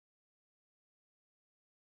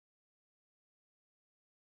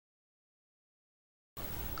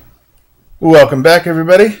Welcome back,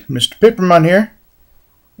 everybody. Mrpapermon here,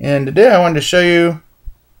 and today I wanted to show you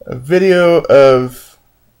a video of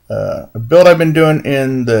a build I've been doing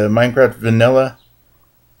in the Minecraft vanilla.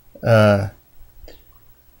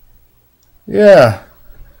 Yeah,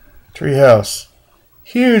 treehouse,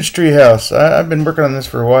 huge treehouse. I've been working on this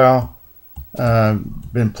for a while.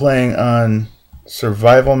 Been playing on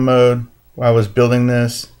survival mode while I was building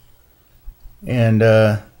this, and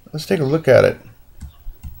let's take a look at it.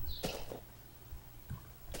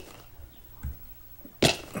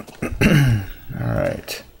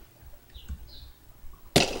 Alright.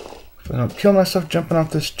 If I don't kill myself jumping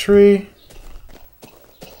off this tree.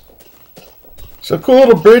 So cool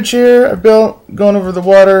little bridge here I built going over the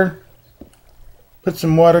water. Put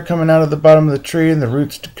some water coming out of the bottom of the tree and the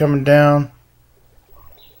roots coming down.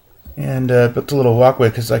 And built a little walkway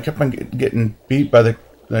because I kept on getting beat by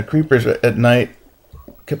the creepers at night.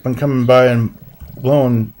 Kept on coming by and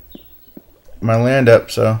blowing my land up,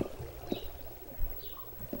 so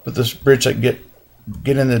put this bridge so I can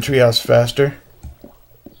get into the treehouse faster.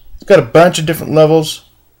 It's got a bunch of different levels.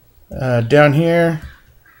 Down here,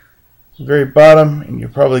 very bottom, and you'll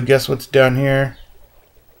probably guess what's down here,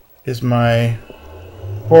 is my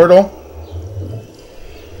portal.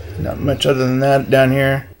 Not much other than that down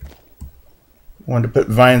here. Wanted to put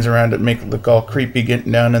vines around it, make it look all creepy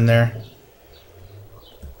getting down in there.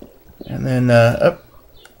 And then up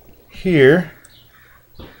here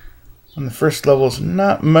on the first level is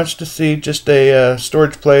not much to see, just a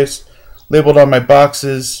storage place. Labeled all my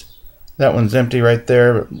boxes. That one's empty right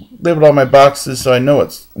there. But labeled all my boxes so I know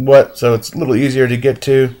what's what, so it's a little easier to get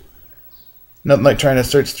to. Nothing like trying to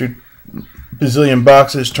search through bazillion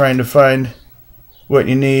boxes trying to find what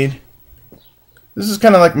you need. This is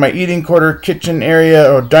kind of like my eating quarter kitchen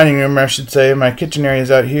area, or dining room I should say. My kitchen area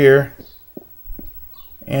is out here.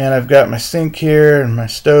 And I've got my sink here and my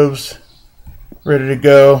stoves ready to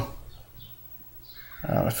go.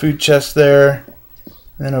 My food chest there. And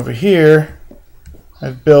then over here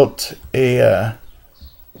I've built a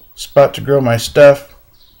spot to grow my stuff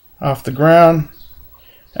off the ground.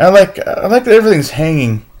 I like that everything's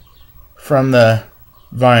hanging from the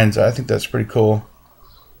vines. I think that's pretty cool.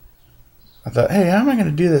 I thought, hey, how am I going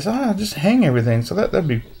to do this? I'll just hang everything. So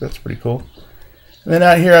that's pretty cool. And then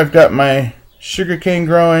out here I've got my sugarcane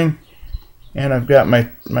growing, and I've got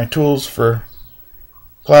my tools for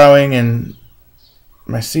plowing and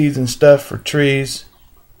my seeds and stuff for trees.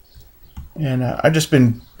 And I've just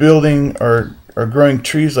been building or growing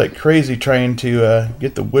trees like crazy, trying to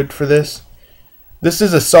get the wood for this. This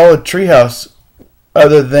is a solid tree house,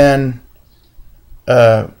 other than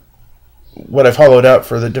what I've hollowed out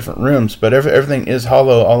for the different rooms, but everything is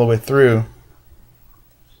hollow all the way through.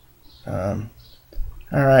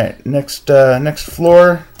 Alright, next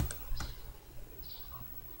floor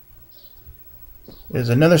is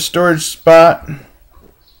another storage spot,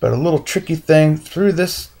 but a little tricky thing. Through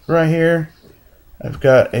this right here, I've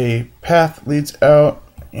got a path leads out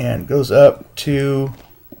and goes up to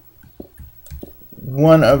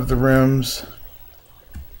one of the rooms.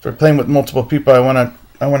 For playing with multiple people, I want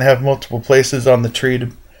to have multiple places on the tree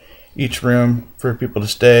to each room for people to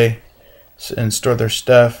stay and store their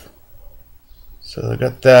stuff. So I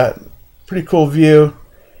got that pretty cool view.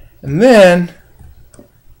 And then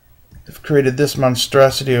I've created this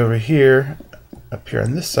monstrosity over here, up here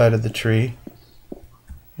on this side of the tree.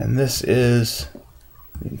 And this is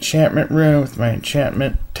the enchantment room with my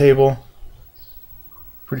enchantment table.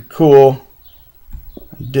 Pretty cool.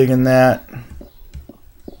 I'm digging that.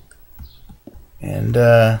 And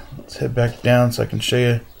let's head back down so I can show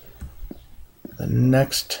you the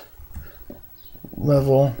next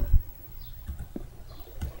level.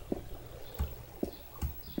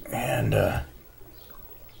 And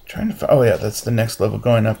trying to find, oh yeah, that's the next level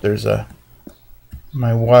going up. There's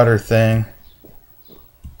my water thing.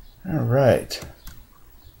 All right,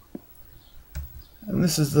 and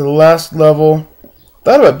this is the last level.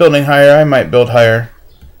 Thought about building higher. I might build higher.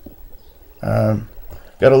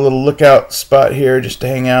 Got a little lookout spot here just to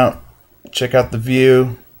hang out, check out the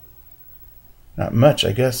view. Not much,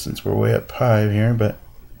 I guess, since we're way up high here. But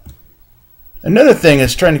another thing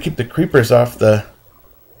is trying to keep the creepers off the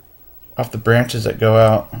branches that go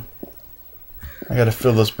out. I got to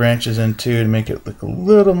fill those branches in too to make it look a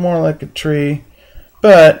little more like a tree,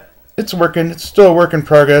 but it's working. It's still a work in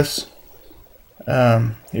progress.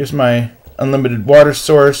 Here's my unlimited water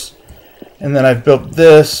source, and then I've built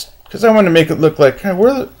this because I want to make it look like, hey,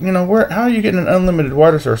 how are you getting an unlimited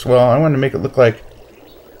water source? Well, I want to make it look like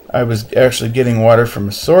I was actually getting water from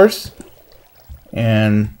a source,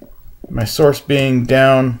 and my source being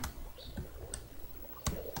down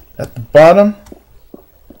at the bottom.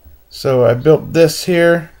 So I built this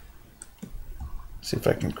here. See if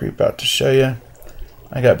I can creep out to show you.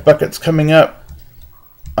 I got buckets coming up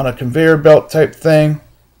on a conveyor belt type thing.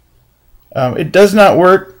 It does not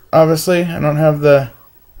work, obviously. I don't have the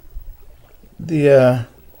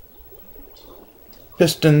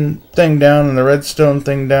piston thing down and the redstone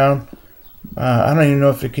thing down. I don't even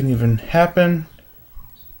know if it can even happen,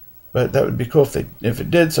 but that would be cool if it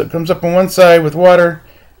did. So it comes up on one side with water,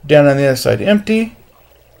 down on the other side empty,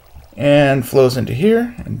 and flows into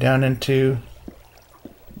here and down into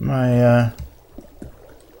my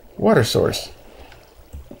water source.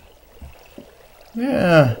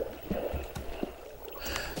 Yeah.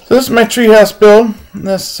 So this is my treehouse build.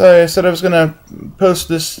 This I said I was gonna post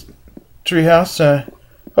this treehouse.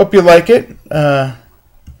 Hope you like it. Let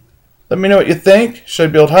me know what you think. Should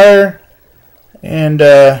I build higher? And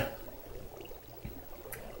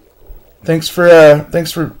thanks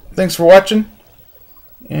for watching.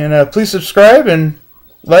 And please subscribe and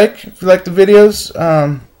like if you like the videos.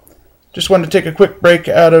 Just wanted to take a quick break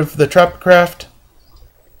out of the Tropicraft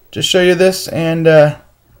to show you this, and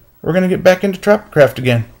we're gonna get back into Tropicraft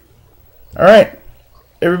again. All right,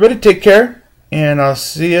 everybody, take care, and I'll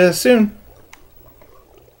see you soon.